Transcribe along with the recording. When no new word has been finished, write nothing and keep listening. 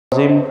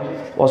العظيم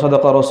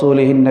وصدق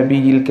رسوله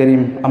النبي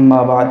الكريم أما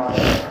بعد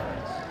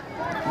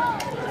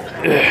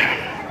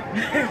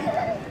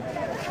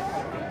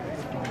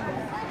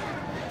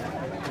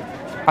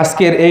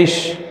আজকের এই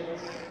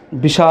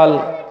বিশাল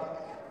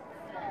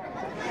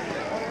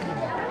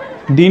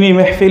দিনী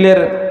মেহফিলের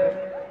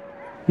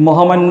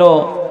মহামান্য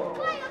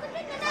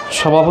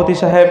সভাপতি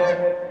সাহেব,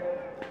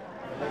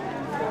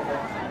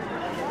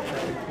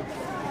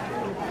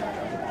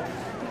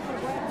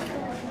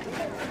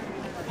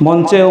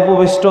 মঞ্চে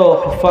উপবিষ্ট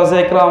হুফাজে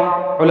ইকরাম,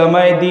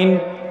 উলামায়ে দ্বীন,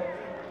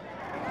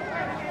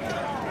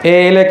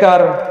 এই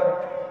এলাকার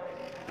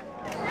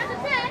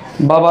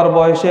বাবার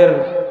বয়সের,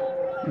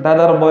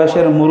 দাদার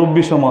বয়সের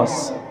মুরব্বী সমাজ,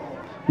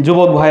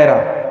 যুবক ভাইয়েরা,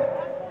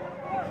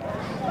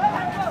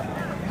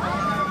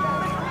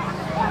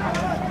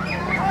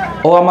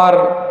 ও আমার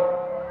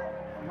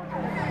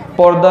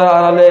পর্দার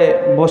আড়ালে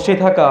বসে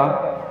থাকা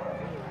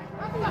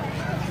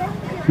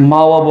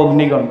মা ও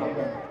ভগ্নীগণ,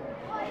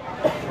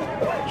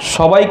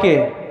 সবাইকে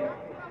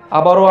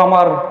আবারও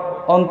আমার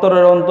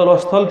অন্তরের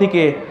অন্তরস্থল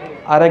থেকে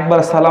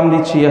আরেকবার সালাম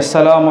দিচ্ছি।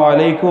 আসসালামু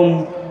আলাইকুম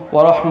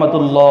ওয়া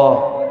রাহমাতুল্লাহ।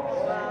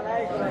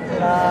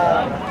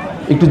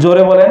 একটু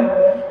জোরে বলেন,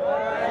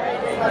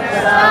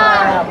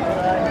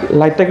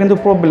 লাইটটা কিন্তু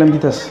প্রবলেম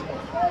দিতেছে।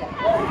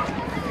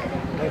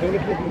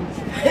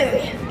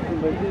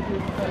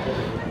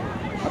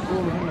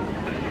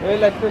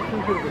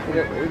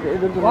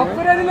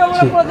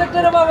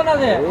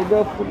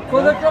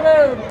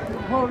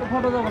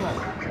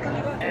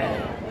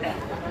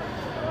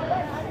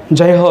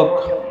 যাই হোক,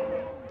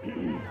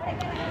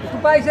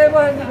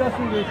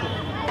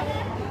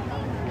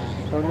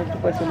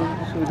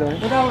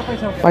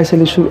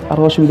 পাইসালি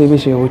আরো অসুবিধা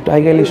বেশি হবে, একটু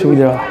আগে গেলে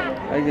সুবিধা।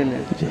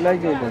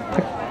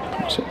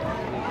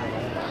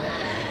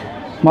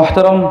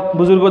 মাহতারাম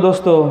বুজুর্গ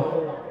দোস্ত,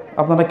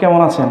 আপনারা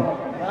কেমন আছেন?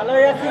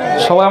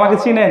 সবাই আমাকে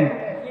চিনেন?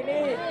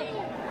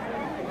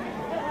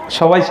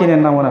 সবাই চিনেন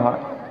না মনে হয়।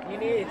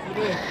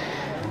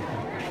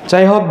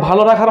 যাই হোক,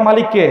 ভালো রাখার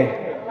মালিক কে?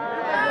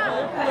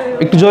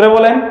 একটু জোরে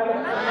বলেন।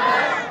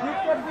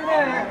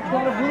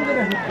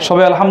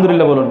 সবাই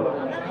আলহামদুলিল্লাহ বলুন।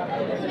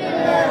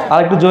 আর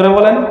একটু জোরে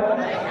বলেন।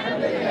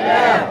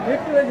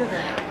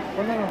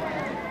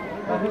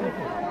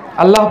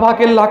 আল্লাহ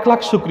পাকের লাখ লাখ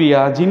শুকরিয়া,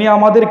 যিনি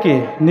আমাদেরকে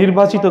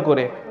নির্বাচিত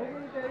করে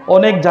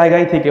অনেক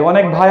জায়গায় থেকে,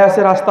 অনেক ভাই আছে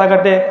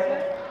রাস্তাঘাটে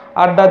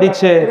আড্ডা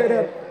দিচ্ছে,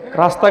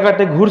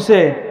 রাস্তাঘাটে ঘুরছে,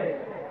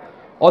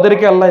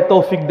 ওদেরকে আল্লাহ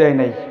তৌফিক দেয়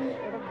নাই।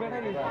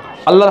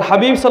 আল্লাহর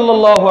হাবিব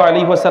সাল্লাল্লাহু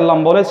আলাইহি ওয়াসাল্লাম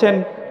বলেছেন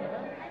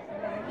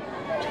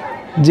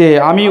যে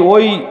আমি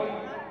ওই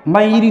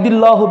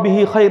মাইরিদিল্লাহু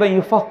বিহি খায়রান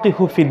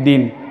ইউফাক্কিহু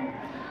ফিদ্দিন,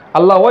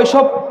 আল্লাহ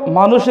ওইসব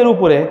মানুষের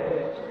উপরে,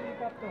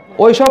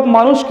 ওইসব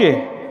মানুষকে,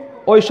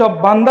 ওইসব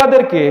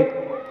বান্দাদেরকে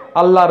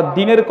আল্লাহর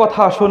দ্বীনের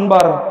কথা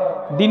শুনবার,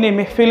 দ্বীনে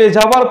মেহফিলে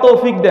যাবার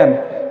তৌফিক দেন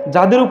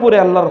যাদের উপরে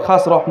আল্লাহর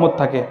খাস রহমত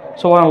থাকে।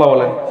 সুবহানাল্লাহ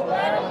বলেন।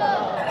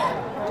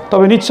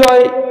 তবে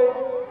নিশ্চয়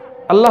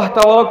আল্লাহ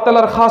তাবারক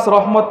তাআলার খাস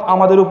রহমত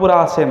আমাদের উপরে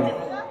আছেন,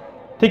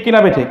 ঠিক কিনা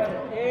বেঠিক?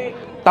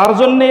 তার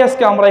জন্যই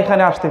আজকে আমরা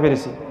এখানে আসতে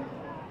পেরেছি।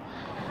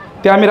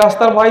 তো আমি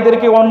রাস্তার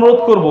ভাইদেরকে অনুরোধ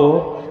করব,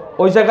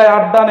 ওই জায়গায়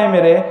আড্ডা না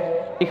মেরে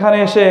এখানে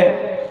এসে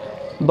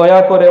দয়া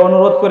করে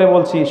অনুরোধ করে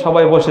বলছি,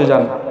 সবাই বসে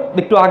যান,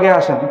 একটু আগে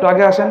আসেন, একটু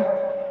আগে আসেন,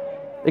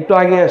 একটু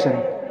আগে আসেন।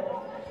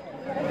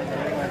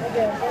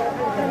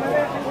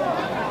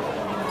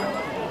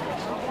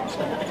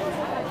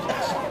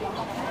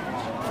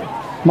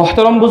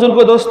 মোহতারম বুজুর্গ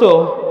দোস্ত,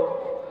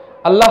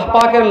 আল্লাহ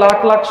পাকের লাখ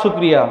লাখ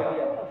শুকরিয়া,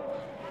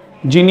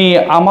 যিনি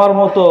আমার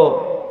মতো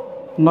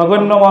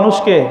নগণ্য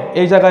মানুষকে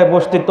এই জায়গায়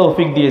বসতে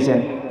তৌফিক দিয়েছেন।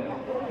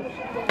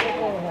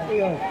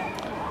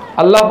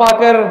 আল্লাহ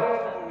পাকের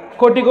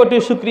কোটি কোটি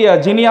শুকরিয়া,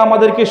 যিনি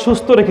আমাদেরকে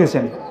সুস্থ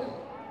রেখেছেন।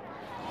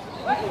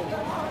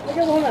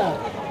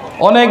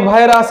 অনেক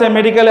ভাইয়েরা আছে,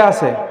 মেডিকেলে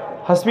আছে,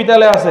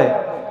 হসপিটালে আছে,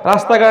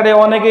 রাস্তাঘাটে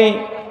অনেকেই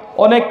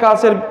অনেক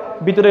কাজের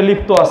ভিতরে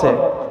লিপ্ত আছে।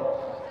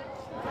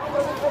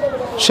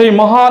 সেই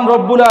মহান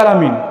রব্বুল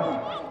আলামিন,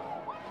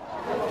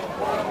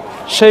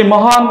 সেই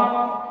মহান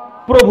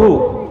প্রভু,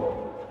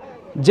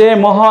 যে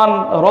মহান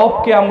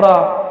রবকে আমরা,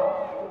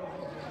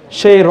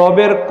 সেই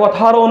রবের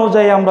কথার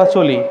অনুযায়ী আমরা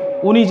চলি।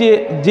 উনি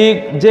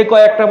যে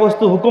কয়েকটা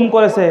বস্তু হুকুম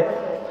করেছে,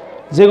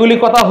 যেগুলি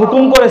কথা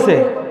হুকুম করেছে,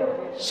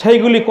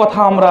 সেইগুলি কথা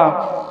আমরা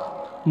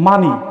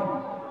মানি।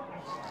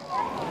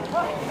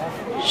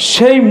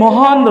 সেই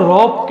মহান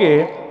রবকে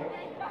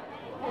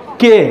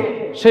কে,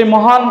 সেই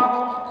মহান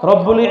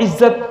রব্বুল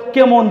ইজ্জত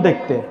কেমন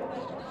দেখতে,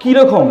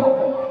 কিরকম?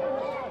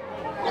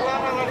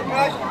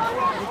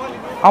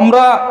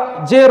 আমরা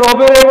যে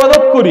রবের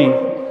ইবাদত করি,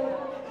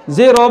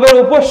 যে রবের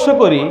উপাস্য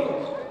করি,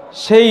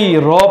 সেই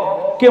রব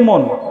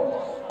কেমন,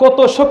 কত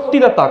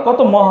শক্তিদাতা, কত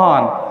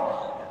মহান,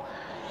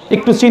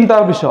 একটু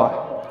চিন্তার বিষয়।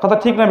 কথা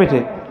ঠিক না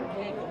বেঠে?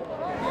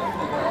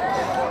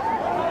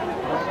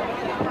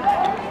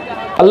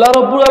 আল্লাহ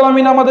রব্বুল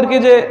আলামিন আমাদেরকে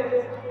যে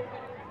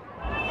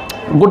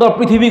গোটা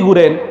পৃথিবী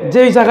ঘুরেন,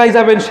 যেই জায়গায়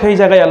যাবেন সেই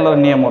জায়গায়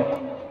আল্লাহর নিয়ামত।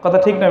 কথা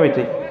ঠিক না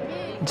বেঠে?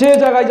 যে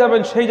জায়গায়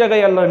যাবেন সেই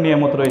জায়গায় আল্লাহর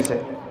নিয়ামত রয়েছে।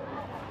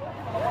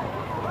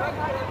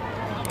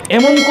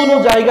 এমন কোনো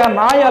জায়গা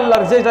নাই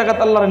আল্লাহর যে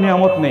জায়গাতে আল্লাহর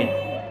নিয়ামত নেই,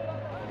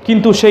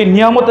 কিন্তু সেই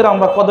নিয়ামতের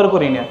আমরা কদর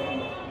করি না।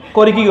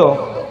 করি কি গো?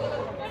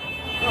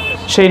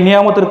 সেই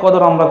নিয়ামতের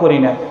কদর আমরা করি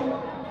না।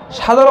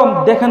 সাধারণ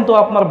দেখেন তো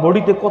আপনার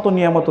বডিতে কত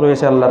নিয়ামত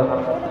রয়েছে আল্লাহর,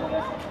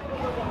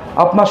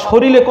 আপনার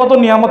শরীরে কত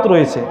নিয়ামত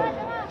রয়েছে।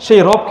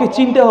 সেই রবকে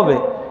চিনতে হবে।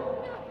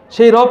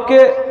 সেই রবকে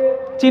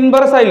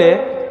চিনবার চাইলে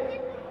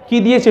কি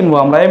দিয়ে চিনবো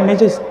আমরা? এমনি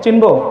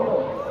চিনবো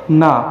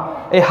না।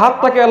 এই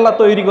হাতটাকে আল্লাহ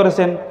তৈরি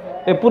করেছেন,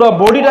 এই পুরো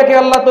বডিটাকে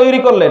আল্লাহ তৈরি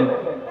করলেন,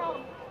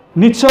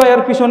 নিশ্চয়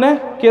এর পিছনে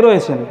কে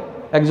রয়েছেন?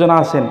 একজন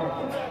আছেন।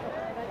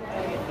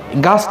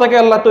 গাছটাকে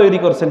আল্লাহ তৈরি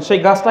করেছেন, সেই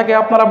গাছটাকে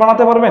আপনারা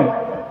বানাতে পারবেন?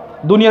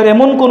 দুনিয়ার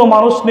এমন কোনো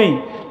মানুষ নেই,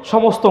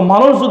 সমস্ত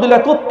মানুষ যদি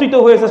একত্রিত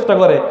হয়ে চেষ্টা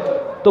করে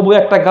তবু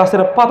একটা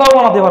গাছের পাতাও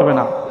বানাতে পারবে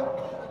না।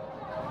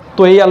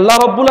 তো এই আল্লাহ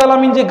রব্বুল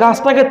আলামিন যে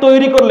গাছটাকে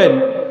তৈরি করলেন,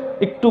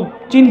 একটু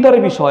চিন্তার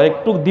বিষয়,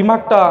 একটু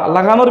দিমাগটা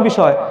লাগানোর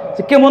বিষয়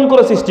যে কেমন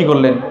করে সৃষ্টি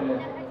করলেন,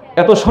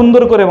 এত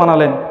সুন্দর করে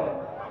বানালেন।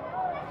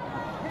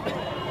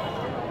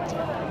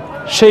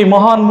 সেই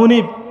মহান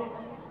মুনিব,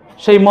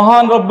 সেই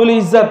মহান রব্বুল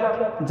ইজ্জত,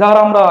 যার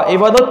আমরা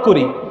ইবাদত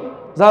করি,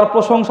 যার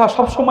প্রশংসা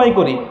সবসময়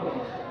করি।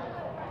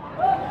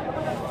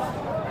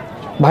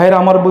 ভাইরা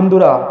আমার,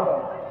 বন্ধুরা,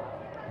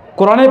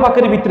 কোরআনে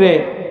পাকের ভিতরে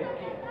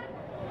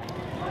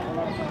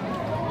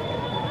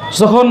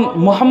যখন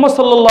মুহাম্মদ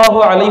সাল্লাল্লাহু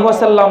আলাইহি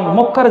ওয়াসাল্লাম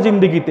মক্কার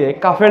জিন্দেগিতে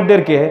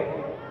কাফেরদেরকে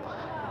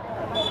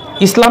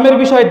ইসলামের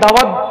বিষয়ে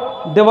দাওয়াত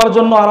দেওয়ার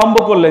জন্য আরম্ভ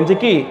করলেন যে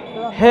কি,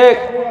 হে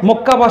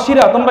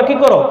মক্কাবাসীরা, তোমরা কি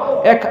করো?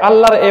 এক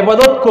আল্লাহর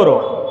ইবাদত করো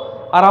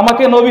আর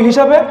আমাকে নবী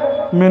হিসাবে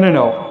মেনে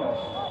নাও।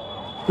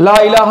 লা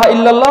ইলাহা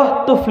ইল্লাল্লাহ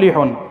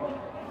তুফলিহুন।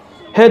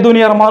 হে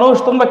দুনিয়ার মানুষ,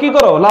 তোমরা কি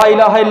করো? লা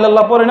ইলাহা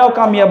ইল্লাল্লাহ পড়ে নাও,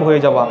 কামিয়াব হয়ে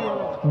যাবা।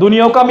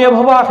 দুনিয়াও কামিয়াব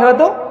হবা,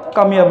 আখিরাতেও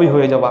কামিয়াবি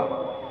হয়ে যাবা।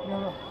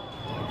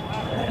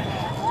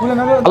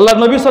 আল্লাহ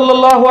নবী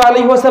সাল্লাল্লাহু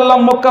আলাইহি ওয়াসাল্লাম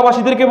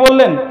মক্কাবাসীদেরকে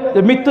বললেন যে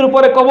মৃত্যুর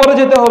পরে কবরে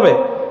যেতে হবে,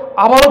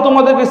 আবারও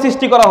তোমাদেরকে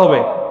সৃষ্টি করা হবে।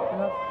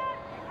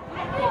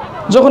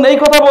 যখন এই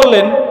কথা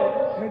বললেন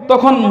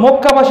তখন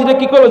মক্কাবাসীরা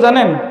কি করলো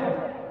জানেন?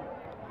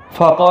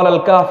 ফাকাল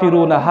আল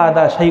কাফিরুনা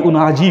হাদা শাইউন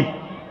আজীব।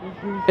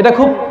 এটা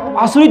খুব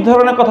আচরিত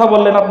ধরনের কথা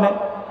বললেন আপনি।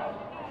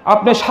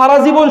 আপনি সারা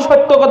জীবন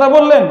সত্য কথা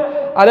বললেন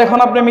আর এখন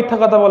আপনি মিথ্যা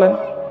কথা বলেন।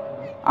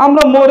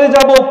 আমরা মরে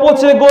যাব,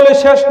 পচে গলে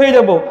শেষ হয়ে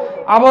যাব,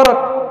 আবার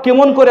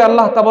কেমন করে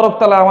আল্লাহ তাবারক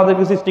তাআলা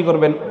আমাদেরকে সৃষ্টি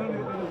করবেন?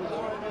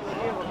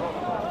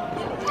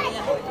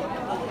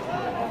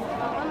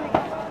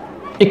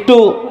 একটু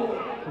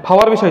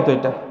ভাবার বিষয় তো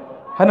এটা,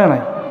 হ্যাঁ না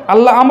নাই?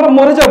 আল্লাহ, আমরা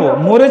মরে যাব,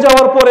 মরে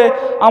যাওয়ার পরে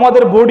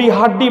আমাদের বডি,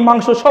 হাড্ডি,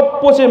 মাংস সব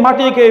পচে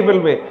মাটিয়ে খেয়ে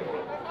ফেলবে।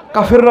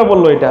 কাফেররা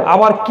বললো এটা,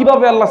 আবার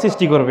কিভাবে আল্লাহ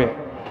সৃষ্টি করবে?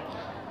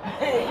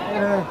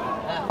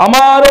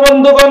 আমার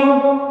বন্ধুগণ,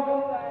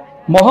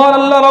 মহান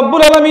আল্লাহ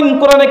রাব্বুল আলামিন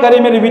কোরআনে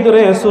কারীমের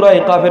ভিতরে সূরা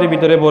কাফের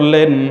ভিতরে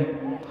বললেন,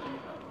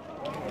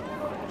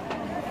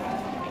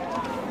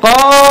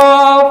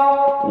 কাফ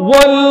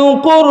ওয়াল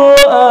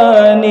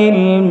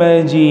কুরআনিল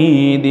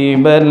মাজিদ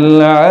বাল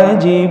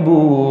আজিবু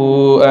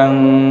আন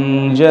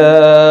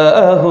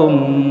জাআহুম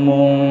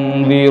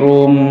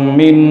মুনযিরুম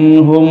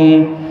মিনহুম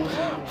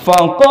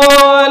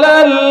فقال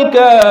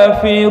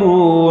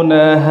الكافرون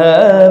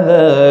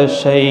هذا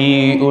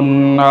شيء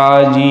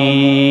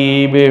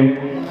عجيب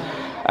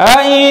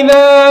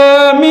أإذا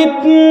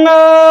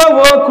متنا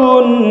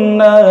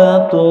وكنا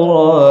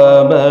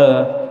ترابا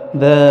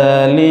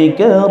ذلك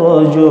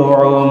رجع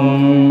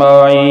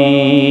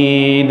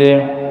بعيد।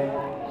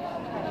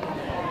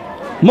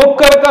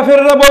 মক্কার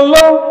কাফেররা বলল,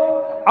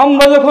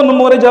 আমরা যখন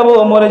মরে যাব,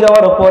 মরে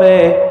যাওয়ার পরে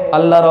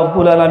আল্লাহ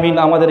রাব্বুল আলামিন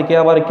আমাদেরকে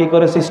আবার কি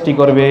করে সৃষ্টি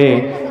করবে?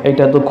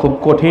 এটা তো খুব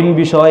কঠিন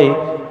বিষয়।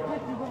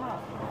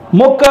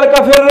 মক্কার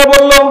কাফেররা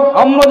বলল,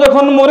 আমরা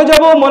যখন মরে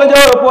যাব, মরে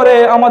যাওয়ার পরে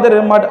আমাদের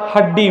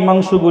হাড্ডি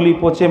মাংসগুলি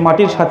পচে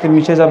মাটির সাথে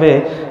মিশে যাবে।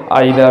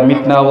 আইদা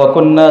মিতনা ওয়া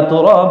কুন্না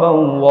তুরাবান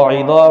ওয়া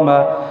ইদামা।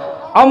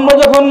 আমরা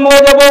যখন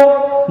মরে যাব,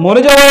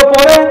 মরে যাওয়ার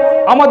পরে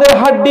আমাদের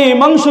হাড্ডি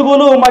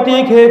মাংসগুলো মাটি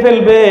খেয়ে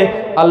ফেলবে।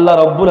 আল্লাহ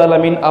রাব্বুল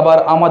আলামিন আবার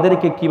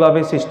আমাদেরকে কিভাবে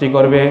সৃষ্টি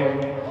করবে?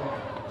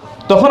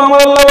 তখন আমার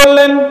আল্লাহ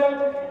বললেন,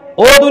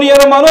 ও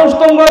দুনিয়ার মানুষ,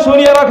 তোমরা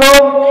শুনিয়ে রাখো,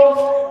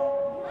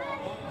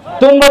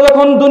 তোমরা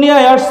যখন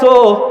দুনিয়ায় আসছো,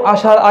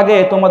 আসার আগে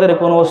তোমাদের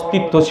কোনো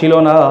অস্তিত্ব ছিল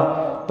না,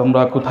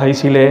 তোমরা কোথায়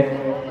ছিলে?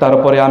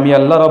 তারপরে আমি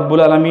আল্লাহ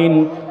রাব্বুল আলামিন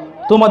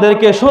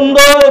তোমাদেরকে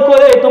সুন্দর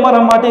করে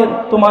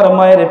তোমার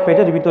মায়ের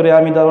পেটের ভিতরে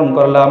আমি ধারণ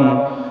করলাম।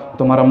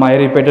 তোমার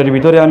মায়ের পেটের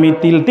ভিতরে আমি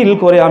তিল তিল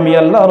করে আমি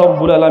আল্লাহ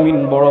রাব্বুল আলামিন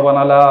বড়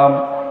বানালাম।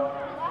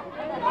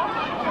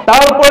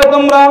 তারপরে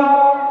তোমরা,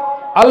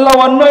 আল্লাহ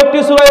অন্য একটি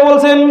সূরায়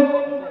বলছেন,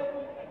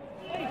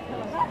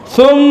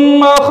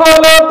 সুম্মা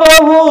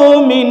খালাকাহু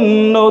মিন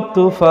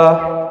নুতফা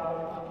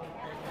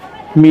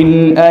মিন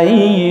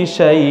আইয়ি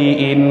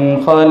শাইইন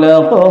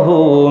খালাকাহু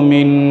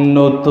মিন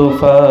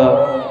নুতফা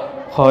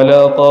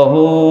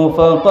খালাকাহু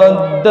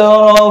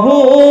ফাকাদ্দারাহু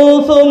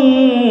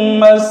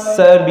সুম্মা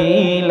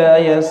আস-সাবিলা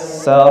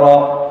ইয়াসসারা।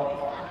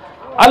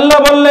 আল্লাহ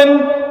বললেন,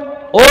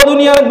 ও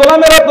দুনিয়ার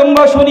গোলামেরা,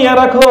 তোমরা শুনিয়ে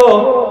রাখো,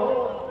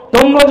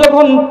 তোমরা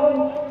যখন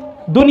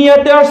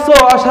দুনিয়াতে আসছো,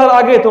 আসার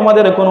আগে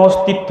তোমাদের কোনো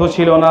অস্তিত্ব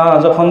ছিল না।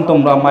 যখন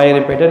তোমরা মায়ের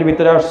পেটের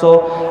ভিতরে আসছো,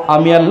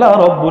 আমি আল্লাহ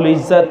রব্বুল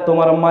ইজ্জাত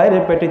তোমার মায়ের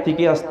পেটে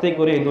থেকে আস্তে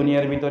করে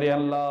দুনিয়ার ভিতরে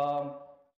আনলাম।